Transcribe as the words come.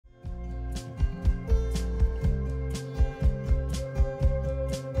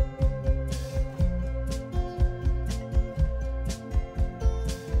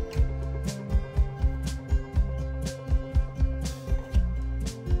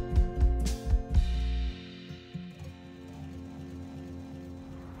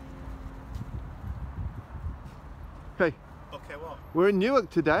We're in Newark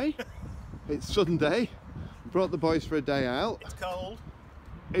today. It's Sunday. Brought the boys for a day out. It's cold.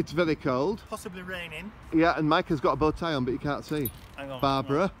 It's very cold. Possibly raining. Yeah, and Mike has got a bow tie on, but you can't see. Hang on.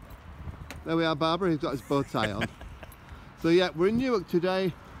 Barbara. Hang on. There we are, Barbara. He's got his bow tie on. So yeah, we're in Newark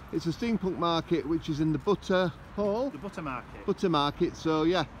today. It's a steampunk market, which is in the Butter Hall. The Butter Market. Butter Market. So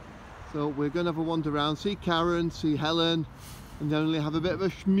yeah, so we're going to have a wander around, see Karen, see Helen, and generally have a bit of a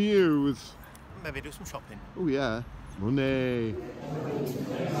schmooze. Maybe do some shopping. Oh yeah, money.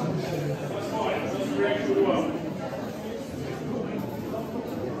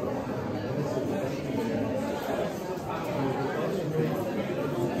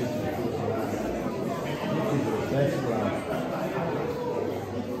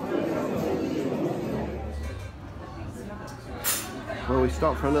 Well, we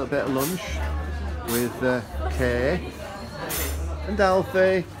stopped for a little bit of lunch with Kay and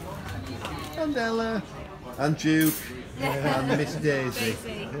Alfie and Ella and Duke and Miss Daisy.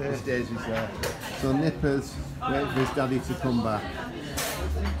 Miss Daisy's there. So Nipper's waiting for his daddy to come back.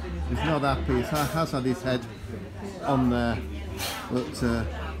 He's not happy. He has had his head on there, but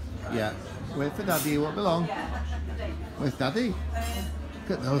yeah. Wait for daddy. He won't be long. Where's daddy?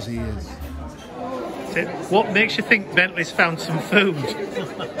 Look at those ears. What makes you think Bentley's found some food?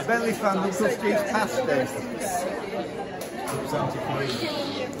 Bentley's found Uncle Steve's pasty.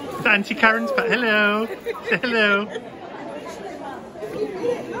 Auntie Karen's back. Hello. Say hello.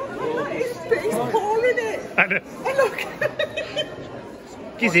 He's pouring it. I know. Oh, look.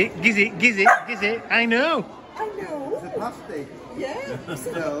 Gizzy. I know. I know. Is it pasty? Yeah. No.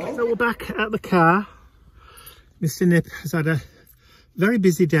 So we're back at the car. Mr. Nip has had a very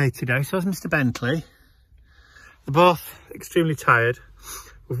busy day today, so has Mr. Bentley. They're both extremely tired.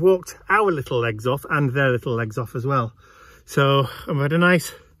 We've walked our little legs off and their little legs off as well. So we've had a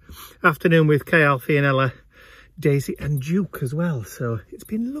nice afternoon with Kay, Alfie and Ella, Daisy and Duke as well. So it's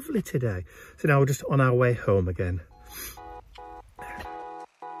been lovely today. So now we're just on our way home again.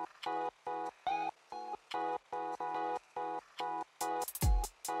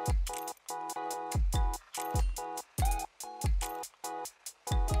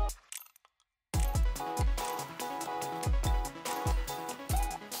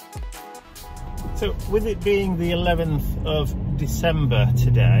 So with it being the 11th of December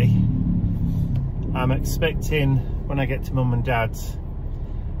today, I'm expecting when I get to Mum and Dad's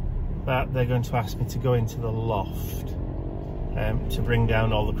that they're going to ask me to go into the loft to bring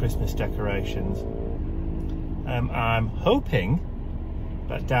down all the Christmas decorations. I'm hoping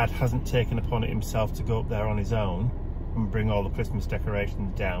that Dad hasn't taken upon it himself to go up there on his own and bring all the Christmas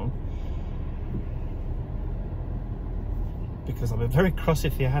decorations down, because I'll be very cross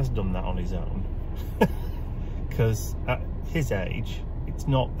if he has done that on his own. Because at his age it's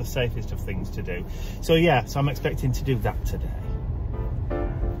not the safest of things to do. So yeah, so I'm expecting to do that today.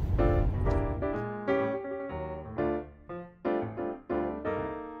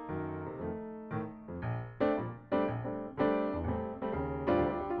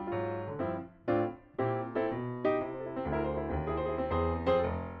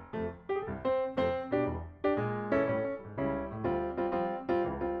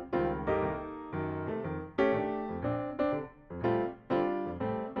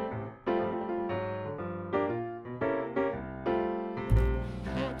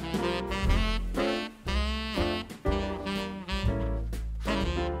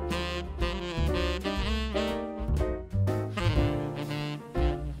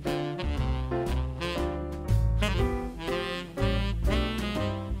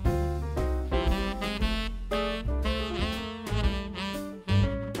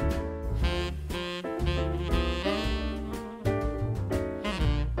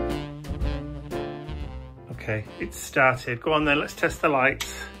 Okay, it's started. Go on then, let's test the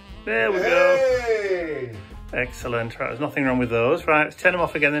lights. There we go. Excellent. Right, there's nothing wrong with those. Right, let's turn them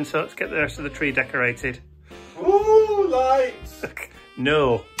off again then, so let's get the rest of the tree decorated. Ooh, lights!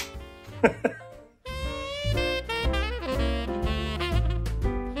 No.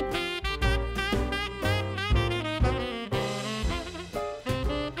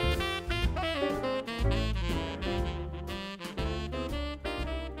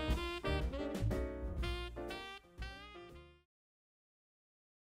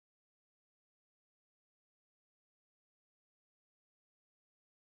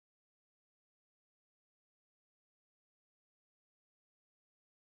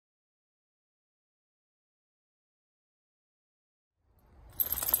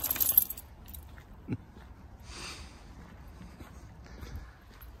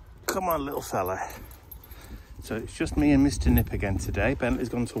 Come on, little fella. So it's just me and Mr. Nip again today. Bentley's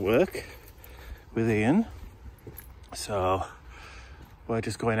gone to work with Ian. So we're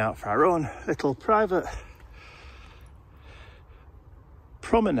just going out for our own little private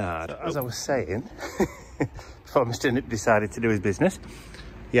promenade. So, as I was saying, before Mr. Nip decided to do his business,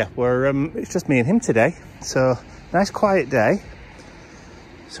 yeah, it's just me and him today. So nice quiet day.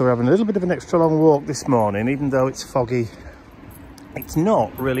 So we're having a little bit of an extra long walk this morning, even though it's foggy. It's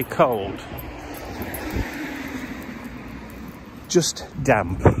not really cold, just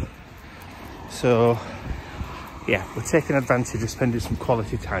damp. So yeah, we're taking advantage of spending some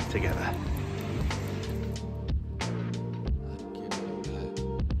quality time together.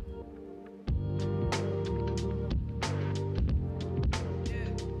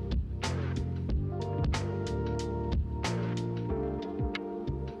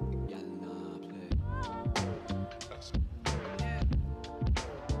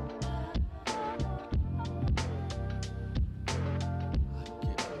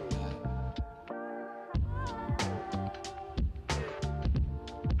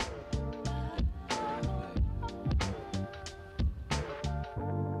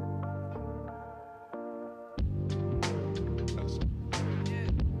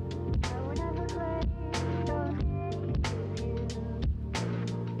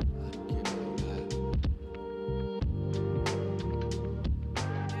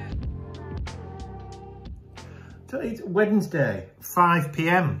 So it's Wednesday, 5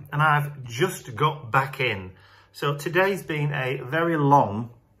 p.m, and I've just got back in. So today's been a very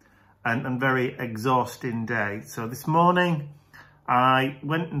long and very exhausting day. So this morning I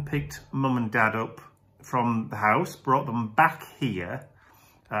went and picked Mum and Dad up from the house, brought them back here,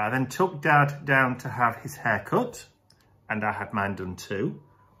 then took Dad down to have his hair cut, and I had mine done too.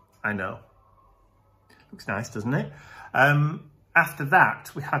 I know. Looks nice, doesn't it? After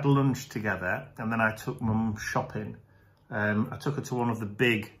that, we had lunch together, and then I took Mum shopping. I took her to one of the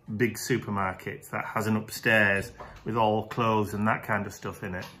big supermarkets that has an upstairs with all clothes and that kind of stuff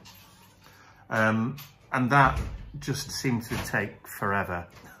in it. And that just seemed to take forever.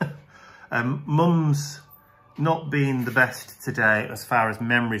 Mum's not been the best today as far as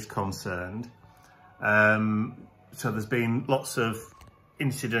memory's concerned. So there's been lots of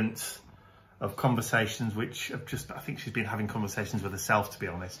incidents of conversations which have I think she's been having conversations with herself, to be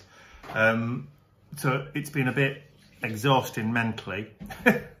honest. So it's been a bit exhausting mentally.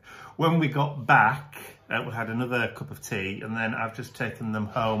 When we got back, we had another cup of tea, and then I've just taken them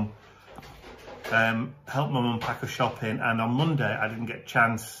home, helped Mum unpack her shopping, and on Monday I didn't get a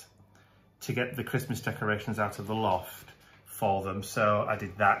chance to get the Christmas decorations out of the loft for them, so I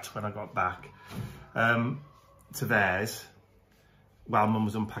did that when I got back to theirs while Mum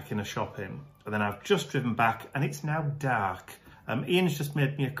was unpacking her shopping. And then I've just driven back, and it's now dark. Ian's just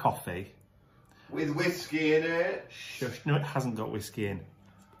made me a coffee. With whiskey in it? Shush, no, it hasn't got whiskey in.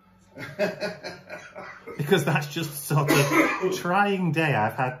 Because that's just sort of trying day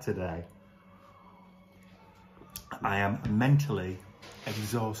I've had today. I am mentally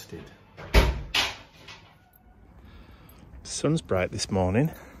exhausted. The sun's bright this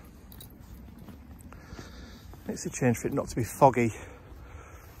morning. Makes a change for it not to be foggy,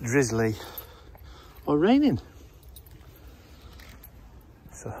 drizzly, or raining.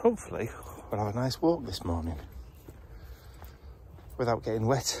 So hopefully we'll have a nice walk this morning without getting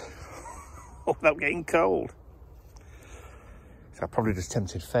wet or without getting cold. So I've probably just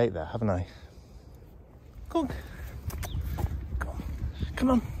tempted fate there, haven't I? Go on. Go on. Come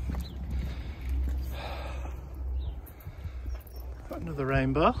on. Got another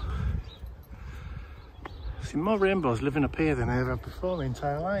rainbow. I've seen more rainbows living up here than I ever have before my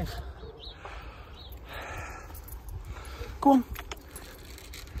entire life. Go on.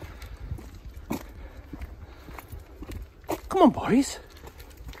 Come on, boys.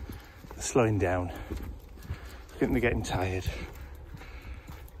 They're slowing down. I think they're getting tired.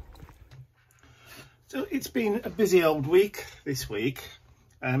 So it's been a busy old week this week.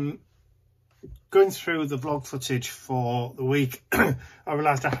 Going through the vlog footage for the week, I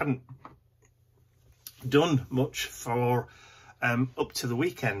realised I hadn't done much for up to the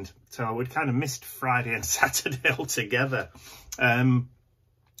weekend. So we'd kind of missed Friday and Saturday altogether,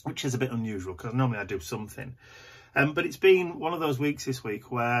 which is a bit unusual because normally I do something. But it's been one of those weeks this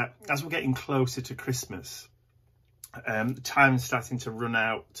week where, as we're getting closer to Christmas, the time's starting to run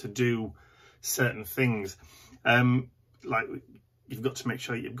out to do certain things. Like you've got to make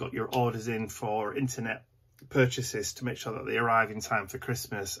sure you've got your orders in for internet purchases to make sure that they arrive in time for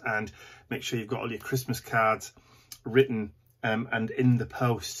Christmas, and make sure you've got all your Christmas cards written and in the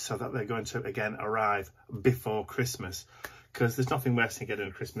post so that they're going to, again, arrive before Christmas, because there's nothing worse than getting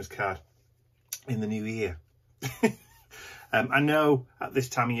a Christmas card in the new year. I know at this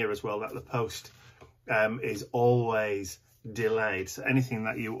time of year as well that the post is always delayed. So anything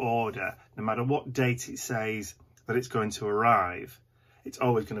that you order, no matter what date it says that it's going to arrive, it's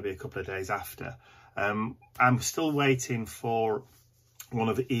always going to be a couple of days after. I'm still waiting for one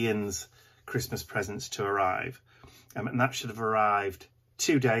of Ian's Christmas presents to arrive, and that should have arrived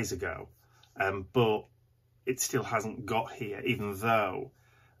 2 days ago, but it still hasn't got here, even though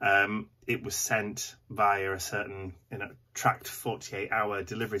it was sent via a certain, tracked 48-hour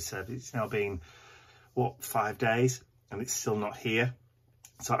delivery service. It's now been, what, 5 days, and it's still not here.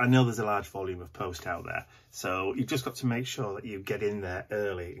 So I know there's a large volume of post out there. So you've just got to make sure that you get in there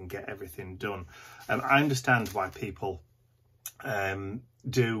early and get everything done. I understand why people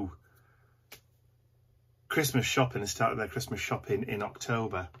do Christmas shopping and start their Christmas shopping in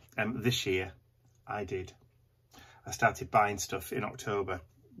October. This year, I did. I started buying stuff in October.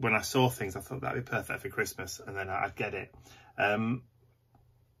 When I saw things, I thought that'd be perfect for Christmas, and then I'd get it.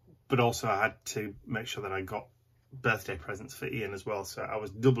 But also I had to make sure that I got birthday presents for Ian as well, so I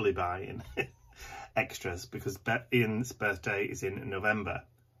was doubly buying extras because Ian's birthday is in November.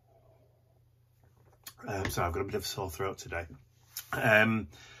 So I've got a bit of a sore throat today.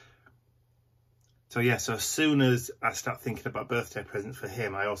 So yeah, so as soon as I start thinking about birthday presents for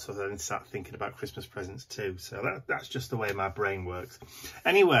him, I also then start thinking about Christmas presents too. So that's just the way my brain works.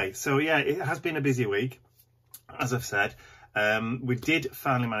 Anyway, so yeah, it has been a busy week, as I've said. We did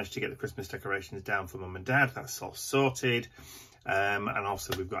finally manage to get the Christmas decorations down for Mum and Dad. That's all sorted. And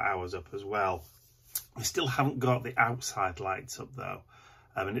also we've got ours up as well. We still haven't got the outside lights up though.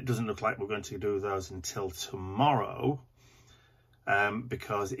 And it doesn't look like we're going to do those until tomorrow.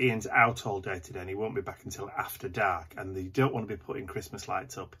 Because Ian's out all day today and he won't be back until after dark, and they don't want to be putting Christmas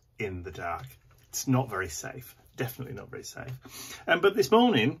lights up in the dark. It's not very safe, definitely not very safe. But this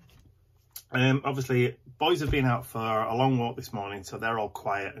morning, obviously boys have been out for a long walk this morning, so they're all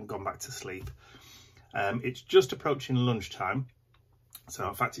quiet and gone back to sleep. It's just approaching lunchtime. So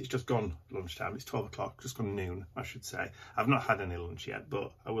in fact, it's just gone lunchtime. It's 12 o'clock, just gone noon, I should say. I've not had any lunch yet,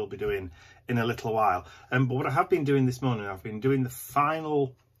 but I will be doing in a little while. But what I have been doing this morning, I've been doing the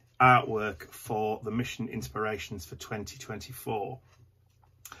final artwork for the mission inspirations for 2024.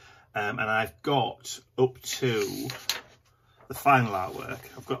 And I've got up to the final artwork.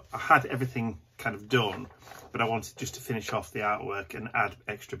 I had everything kind of done, but I wanted just to finish off the artwork and add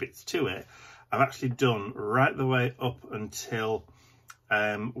extra bits to it. I've actually done right the way up until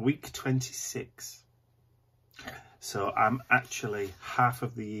week 26. So I'm actually half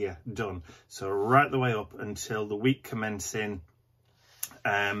of the year done. So right the way up until the week commencing,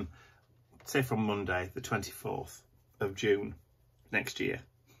 say from Monday, the 24th of June next year.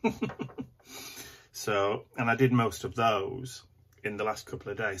 So, and I did most of those in the last couple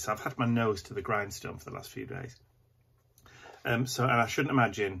of days. So I've had my nose to the grindstone for the last few days. And I shouldn't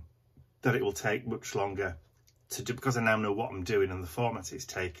imagine that it will take much longer to do, because I now know what I'm doing and the format it's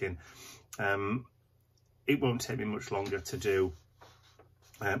taking. It won't take me much longer to do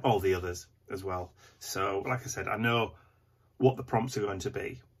all the others as well. So like I said, I know what the prompts are going to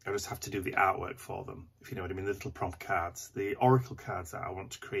be. I just have to do the artwork for them, if you know what I mean, the little prompt cards, the oracle cards that I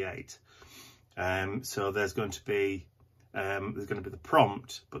want to create. So there's going to be the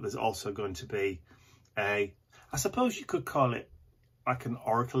prompt, but there's also going to be I suppose you could call it like an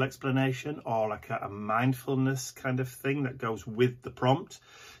oracle explanation, or like a mindfulness kind of thing that goes with the prompt.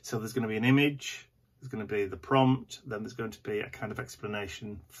 So there's going to be an image, there's going to be the prompt, then there's going to be a kind of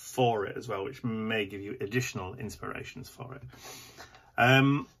explanation for it as well, which may give you additional inspirations for it.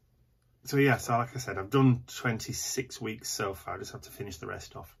 So yeah, so like I said, I've done 26 weeks so far. I just have to finish the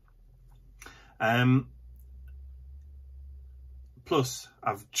rest off. Plus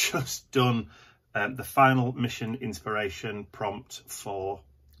I've just done the final mission inspiration prompt for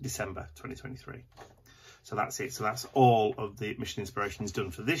December 2023. So that's it. So that's all of the mission inspirations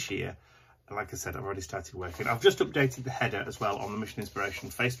done for this year. And like I said, I've already started working. I've just updated the header as well on the Mission Inspiration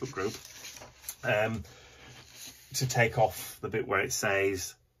Facebook group to take off the bit where it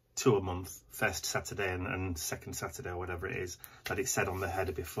says 2 a month, first Saturday and second Saturday or whatever it is that it said on the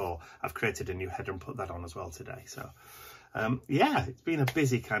header before. I've created a new header and put that on as well today. So yeah, it's been a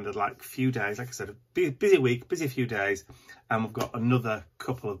busy kind of like few days. Like I said, a busy week, busy few days, and we've got another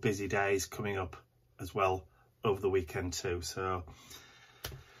couple of busy days coming up as well over the weekend too. So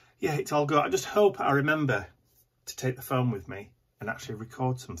yeah, it's all good. I just hope I remember to take the phone with me and actually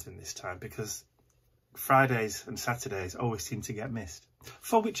record something this time, because Fridays and Saturdays always seem to get missed,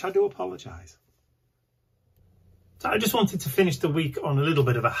 for which I do apologise. So I just wanted to finish the week on a little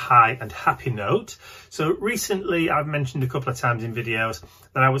bit of a high and happy note. So recently I've mentioned a couple of times in videos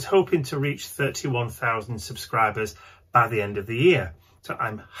that I was hoping to reach 31,000 subscribers by the end of the year. So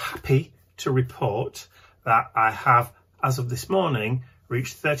I'm happy to report that I have as of this morning,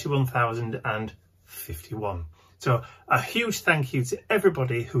 reached 31,051. So a huge thank you to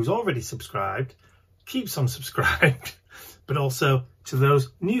everybody who's already subscribed, keeps on subscribed, but also to those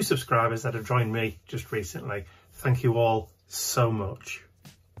new subscribers that have joined me just recently. Thank you all so much.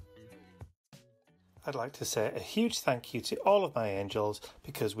 I'd like to say a huge thank you to all of my angels,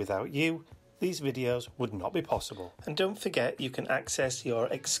 because without you, these videos would not be possible. And don't forget, you can access your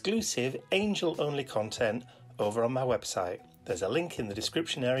exclusive angel-only content over on my website. There's a link in the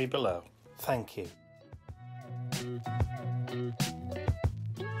description area below. Thank you.